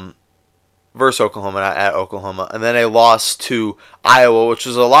 versus Oklahoma, not at Oklahoma, and then a loss to Iowa, which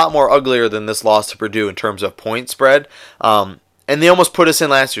was a lot more uglier than this loss to Purdue in terms of point spread, and they almost put us in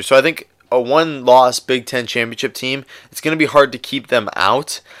last year. So I think a 1-loss Big Ten championship team, it's going to be hard to keep them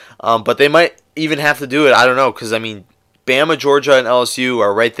out, but they might even have to do it. I don't know, because Bama, Georgia, and LSU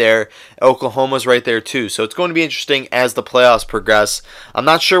are right there. Oklahoma's right there too. So it's going to be interesting as the playoffs progress. I'm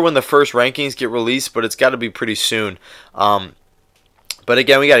not sure when the first rankings get released, but it's got to be pretty soon. But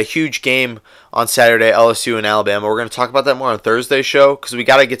again, we got a huge game on Saturday, LSU and Alabama. We're going to talk about that more on Thursday's show, because we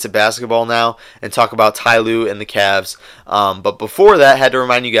got to get to basketball now and talk about Ty Lue and the Cavs. But before that, I had to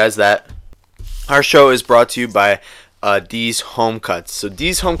remind you guys that our show is brought to you by D's Home Cuts. So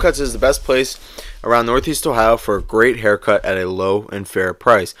D's Home Cuts is the best place around Northeast Ohio for a great haircut at a low and fair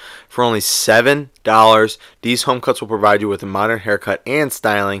price. For only $7, D's Home Cuts will provide you with a modern haircut and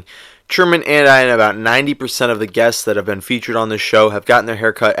styling, Truman and I and about 90% of the guests that have been featured on this show have gotten their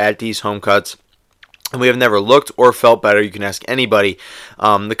haircut at D's Home Cuts. And we have never looked or felt better. You can ask anybody.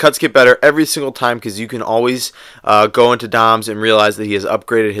 The cuts get better every single time because you can always go into Dom's and realize that he has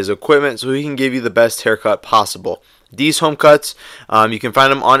upgraded his equipment so he can give you the best haircut possible. D's Home Cuts, you can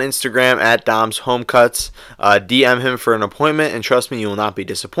find him on Instagram at Dom's Home Cuts. DM him for an appointment, and trust me, you will not be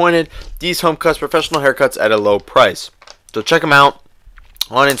disappointed. D's Home Cuts, professional haircuts at a low price. So check him out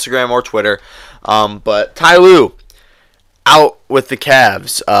on Instagram or Twitter. But Ty Lue, out with the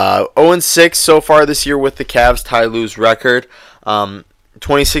Cavs. 0-6 so far this year with the Cavs. Ty Lue's record.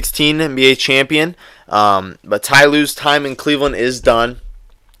 2016 NBA champion. But Ty Lue's time in Cleveland is done.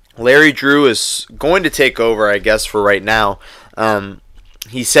 Larry Drew is going to take over, I guess, for right now.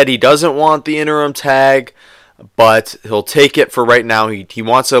 He said he doesn't want the interim tag, but he'll take it for right now. He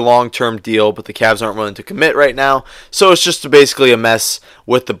wants a long-term deal, but the Cavs aren't willing to commit right now. So it's just basically a mess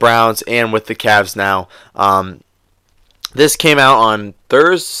with the Browns and with the Cavs now. This came out on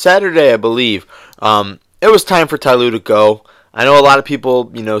Saturday, I believe. It was time for Ty Lue to go. I know a lot of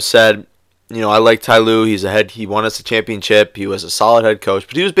people, said, I like Ty Lue. He won us a championship. He was a solid head coach,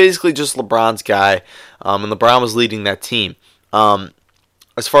 but he was basically just LeBron's guy, and LeBron was leading that team.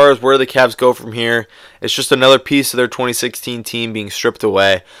 As far as where the Cavs go from here, it's just another piece of their 2016 team being stripped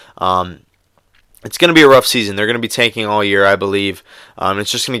away. It's going to be a rough season. They're going to be tanking all year, I believe. It's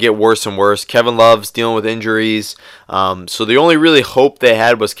just going to get worse and worse. Kevin Love's dealing with injuries. So the only really hope they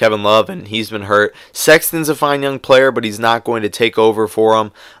had was Kevin Love, and he's been hurt. Sexton's a fine young player, but he's not going to take over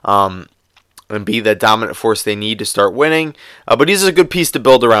for them and be the dominant force they need to start winning. But he's a good piece to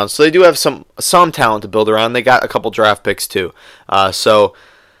build around. So they do have some talent to build around. They got a couple draft picks too. So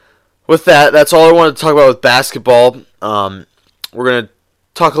with that, that's all I wanted to talk about with basketball. We're going to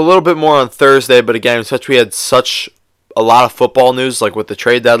talk a little bit more on Thursday, but again, since we had such a lot of football news, like with the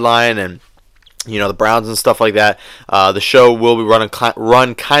trade deadline and the Browns and stuff like that, the show will be run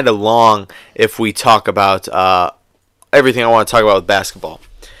kind of long if we talk about everything I want to talk about with basketball.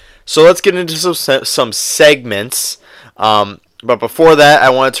 So let's get into some segments. But before that, I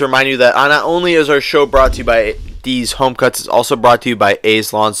wanted to remind you that not only is our show brought to you by D's Home Cuts, it's also brought to you by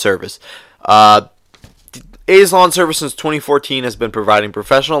A's Lawn Service. A's Lawn Service since 2014 has been providing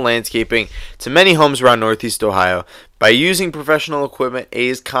professional landscaping to many homes around Northeast Ohio. By using professional equipment,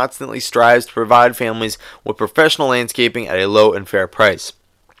 A's constantly strives to provide families with professional landscaping at a low and fair price.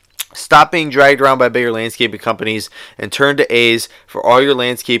 Stop being dragged around by bigger landscaping companies and turn to A's for all your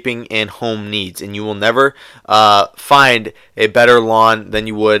landscaping and home needs. And you will never find a better lawn than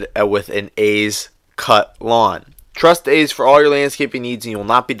you would with an A's cut lawn. Trust A's for all your landscaping needs and you will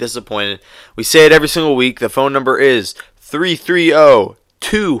not be disappointed. We say it every single week. The phone number is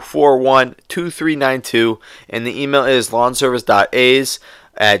 330-241-2392 and the email is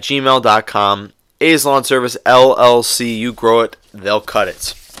lawnservice.a's@gmail.com. A's Lawn Service LLC. You grow it, they'll cut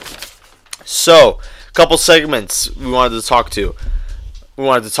it. So, a couple segments we wanted to talk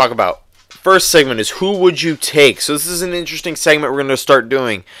about. First segment is who would you take? So this is an interesting segment we're going to start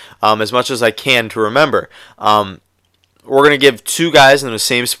doing as much as I can to remember. We're going to give two guys in the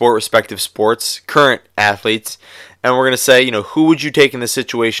same sport, respective sports, current athletes, and we're going to say, who would you take in this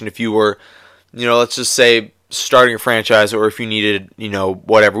situation if you were, let's just say starting a franchise or if you needed,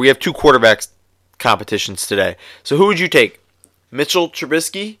 whatever. We have two quarterbacks competitions today. So who would you take? Mitchell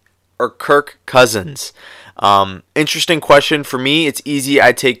Trubisky or Kirk Cousins? Interesting question. For me, it's easy.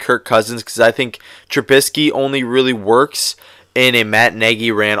 I take Kirk Cousins because I think Trubisky only really works in a Matt Nagy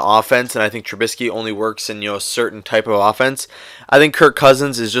ran offense, and I think Trubisky only works in a certain type of offense. I think Kirk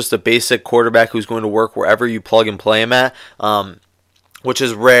Cousins is just a basic quarterback who's going to work wherever you plug and play him at, which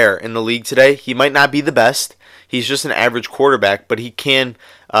is rare in the league today. He might not be the best. He's just an average quarterback, but he can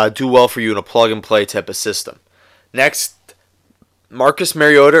do well for you in a plug and play type of system. Next, Marcus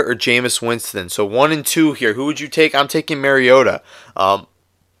Mariota or Jameis Winston. So 1 and 2 here. Who would you take? I'm taking Mariota. I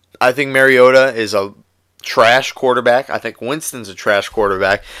think Mariota is a trash quarterback. I think Winston's a trash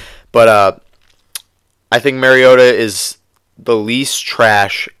quarterback. But I think Mariota is the least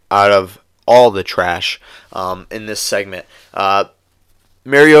trash out of all the trash in this segment.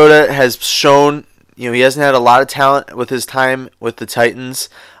 Mariota has shown, he hasn't had a lot of talent with his time with the Titans.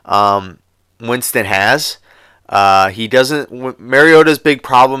 Winston has. Mariota's big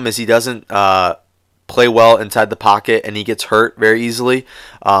problem is he doesn't play well inside the pocket and he gets hurt very easily.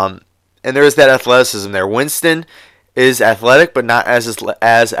 And there is that athleticism there. Winston is athletic, but not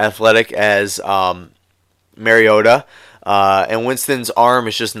as athletic as Mariota. And Winston's arm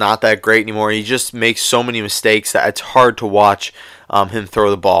is just not that great anymore. He just makes so many mistakes that it's hard to watch him throw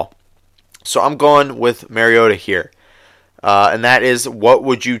the ball. So I'm going with Mariota here. and that is, what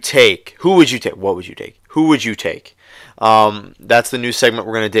would you take? Who would you take? What would you take? Who would you take? That's the new segment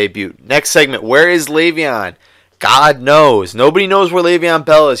we're going to debut. Next segment, where is Le'Veon? God knows. Nobody knows where Le'Veon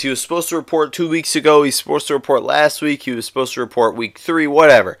Bell is. He was supposed to report 2 weeks ago. He's supposed to report last week. He was supposed to report week 3,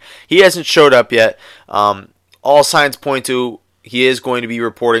 whatever. He hasn't showed up yet. All signs point to he is going to be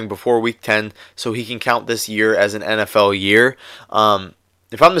reporting before week 10, so he can count this year as an NFL year.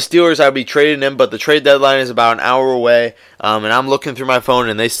 If I'm the Steelers, I'd be trading him, but the trade deadline is about an hour away, and I'm looking through my phone,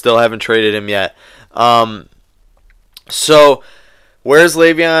 and they still haven't traded him yet. So, where's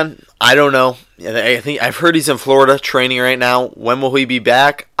Le'Veon? I don't know. I think I've heard he's in Florida training right now. When will he be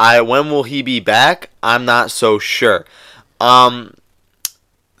back? I'm not so sure.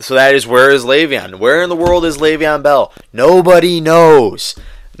 So that is, where is Le'Veon? Where in the world is Le'Veon Bell? Nobody knows.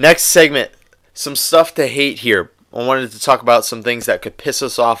 Next segment, some stuff to hate here. I wanted to talk about some things that could piss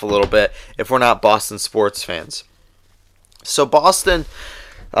us off a little bit if we're not Boston sports fans. So Boston,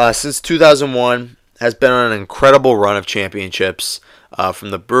 since 2001, has been on an incredible run of championships. From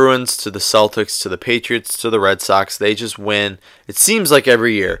the Bruins to the Celtics to the Patriots to the Red Sox, they just win. It seems like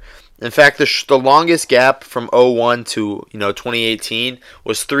every year. In fact, the longest gap from 2001 to 2018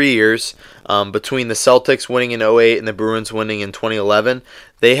 was 3 years between the Celtics winning in 2008 and the Bruins winning in 2011.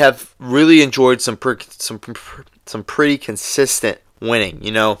 They have really enjoyed some pretty consistent winning.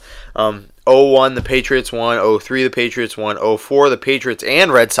 2001 the Patriots won, 2003 the Patriots won, 2004 the Patriots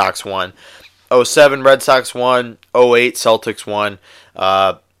and Red Sox won. 2007 Red Sox won, 2008 Celtics won,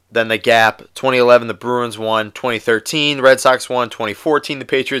 then the gap, 2011 the Bruins won, 2013 Red Sox won, 2014 the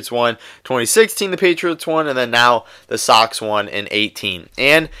Patriots won, 2016 the Patriots won, and then now the Sox won in 2018.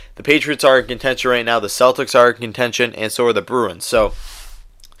 And the Patriots are in contention right now, the Celtics are in contention, and so are the Bruins. So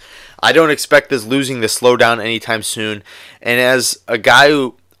I don't expect this losing to slow down anytime soon. And as a guy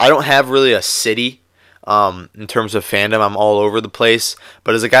who, I don't have really a city in terms of fandom, I'm all over the place.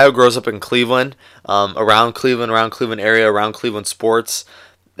 But as a guy who grows up in Cleveland, around Cleveland area, around Cleveland sports,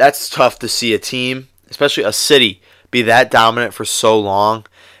 that's tough to see a team, especially a city, be that dominant for so long.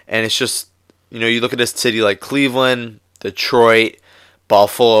 And it's just, you look at a city like Cleveland, Detroit,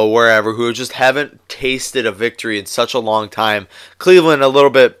 Buffalo, wherever, who just haven't tasted a victory in such a long time. Cleveland a little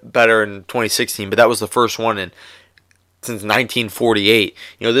bit better in 2016, but that was the first one since 1948.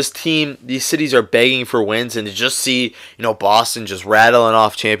 These cities are begging for wins, and to just see, Boston just rattling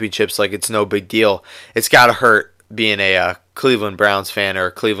off championships like it's no big deal, it's got to hurt being a Cleveland Browns fan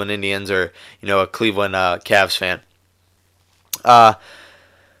or Cleveland Indians or, a Cleveland Cavs fan.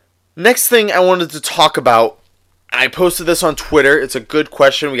 Next thing I wanted to talk about, I posted this on Twitter. It's a good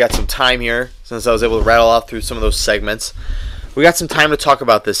question. We got some time here since I was able to rattle off through some of those segments. We got some time to talk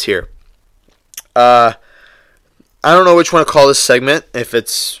about this here. I don't know which one to call this segment. If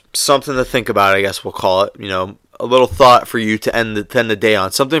it's something to think about, I guess we'll call it. A little thought for you to end the day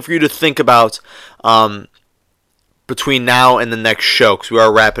on. Something for you to think about between now and the next show, because we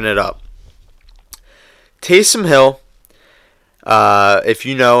are wrapping it up. Taysom Hill, if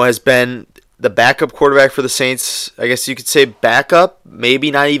you know, has been the backup quarterback for the Saints. I guess you could say backup, maybe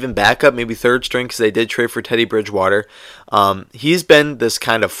not even backup, maybe third string, because they did trade for Teddy Bridgewater. He's been this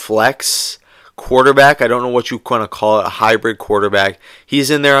kind of flex quarterback. I don't know what you want to call it, a hybrid quarterback.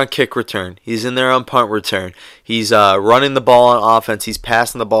 He's in there on kick return. He's in there on punt return. He's running the ball on offense. He's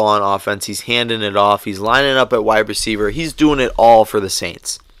passing the ball on offense. He's handing it off. He's lining up at wide receiver. He's doing it all for the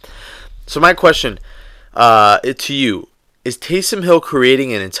Saints. So my question to you, is Taysom Hill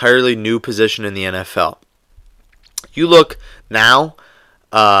creating an entirely new position in the NFL? You look now,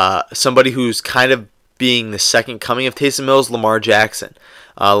 somebody who's kind of being the second coming of Taysom Hill is Lamar Jackson.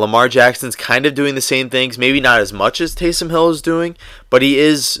 Lamar Jackson's kind of doing the same things, maybe not as much as Taysom Hill is doing, but he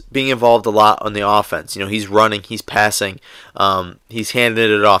is being involved a lot on the offense. He's running, he's passing, he's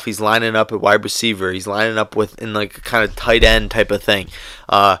handing it off, he's lining up at wide receiver, he's lining up in like a kind of tight end type of thing.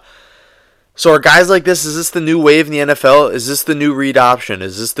 So are guys like this, is this the new wave in the NFL? Is this the new read option?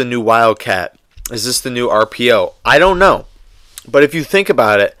 Is this the new Wildcat? Is this the new RPO? I don't know. But if you think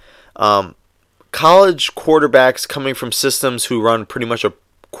about it, college quarterbacks coming from systems who run pretty much a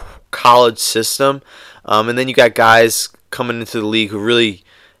college system, and then you got guys coming into the league who really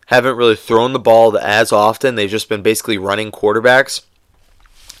haven't really thrown the ball as often. They've just been basically running quarterbacks.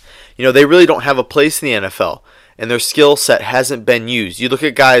 They really don't have a place in the NFL, and their skill set hasn't been used. You look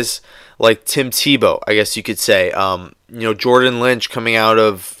at guys like Tim Tebow, I guess you could say. Jordan Lynch coming out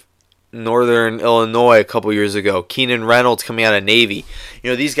of Northern Illinois a couple years ago. Keenan Reynolds coming out of Navy.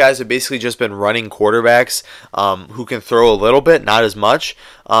 These guys have basically just been running quarterbacks who can throw a little bit, not as much.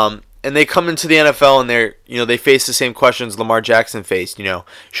 And they come into the NFL and they face the same questions Lamar Jackson faced.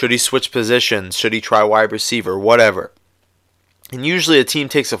 Should he switch positions? Should he try wide receiver? Whatever. And usually a team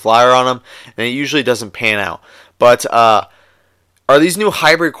takes a flyer on him, and it usually doesn't pan out. But are these new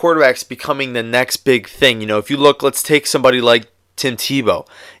hybrid quarterbacks becoming the next big thing? If you look, let's take somebody like Tim Tebow.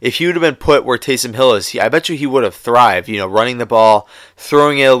 If he would have been put where Taysom Hill is, I bet you he would have thrived. Running the ball,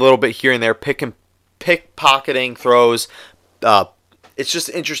 throwing it a little bit here and there, pickpocketing throws. It's just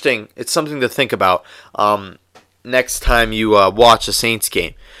interesting. It's something to think about next time you watch a Saints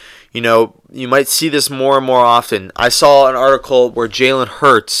game. You might see this more and more often. I saw an article where Jalen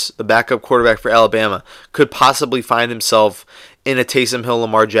Hurts, the backup quarterback for Alabama, could possibly find himself in a Taysom Hill,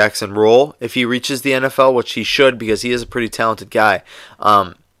 Lamar Jackson role if he reaches the NFL, which he should because he is a pretty talented guy.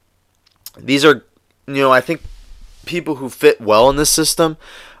 These are, I think people who fit well in this system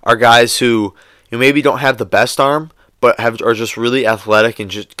are guys who maybe don't have the best arm, but are just really athletic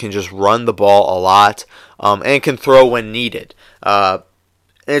and can just run the ball a lot and can throw when needed.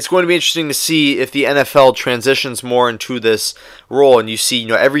 And it's going to be interesting to see if the NFL transitions more into this role, and you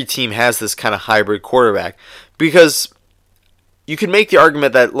see, every team has this kind of hybrid quarterback, because you can make the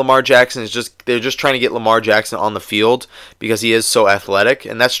argument that Lamar Jackson they're just trying to get Lamar Jackson on the field because he is so athletic,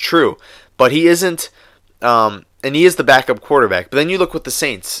 and that's true, but he isn't, and he is the backup quarterback. But then you look with the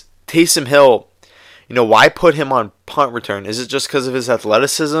Saints, Taysom Hill. Why put him on punt return? Is it just because of his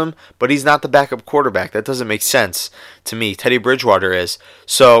athleticism? But he's not the backup quarterback. That doesn't make sense to me. Teddy Bridgewater is.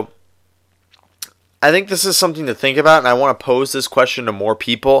 So I think this is something to think about, and I want to pose this question to more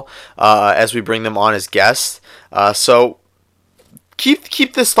people as we bring them on as guests. So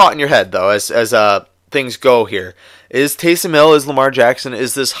keep this thought in your head, though, as things go here. Is Taysom Hill, is Lamar Jackson,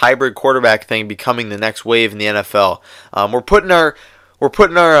 is this hybrid quarterback thing becoming the next wave in the NFL? We're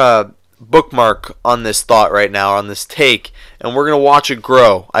putting our bookmark on this thought right now, on this take, and we're gonna watch it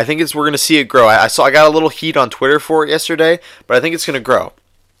grow. I think we're gonna see it grow. I got a little heat on Twitter for it yesterday, but I think it's gonna grow.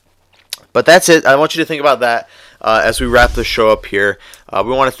 But that's it. I want you to think about that as we wrap the show up here.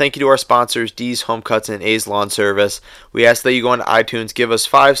 We want to thank you to our sponsors, D's Home Cuts and A's Lawn Service. We ask that you go on iTunes, give us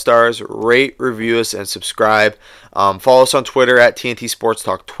 5 stars, rate, review us, and subscribe. Follow us on Twitter at TNT Sports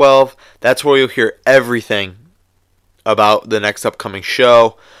Talk 12. That's where you'll hear everything about the next upcoming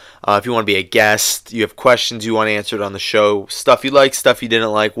show. If you want to be a guest, you have questions you want answered on the show, stuff you like, stuff you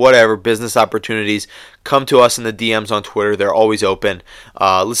didn't like, whatever, business opportunities, come to us in the DMs on Twitter. They're always open.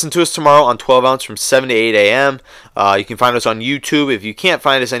 Listen to us tomorrow on 12 Ounce from 7 to 8 a.m. You can find us on YouTube if you can't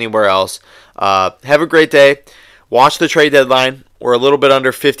find us anywhere else. Have a great day. Watch the trade deadline. We're a little bit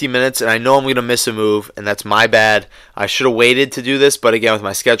under 50 minutes, and I know I'm going to miss a move, and that's my bad. I should have waited to do this, but again, with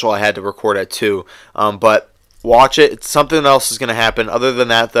my schedule, I had to record at 2. But watch it. Something else is going to happen. Other than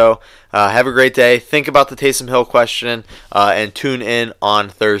that, though, have a great day. Think about the Taysom Hill question and tune in on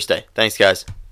Thursday. Thanks, guys.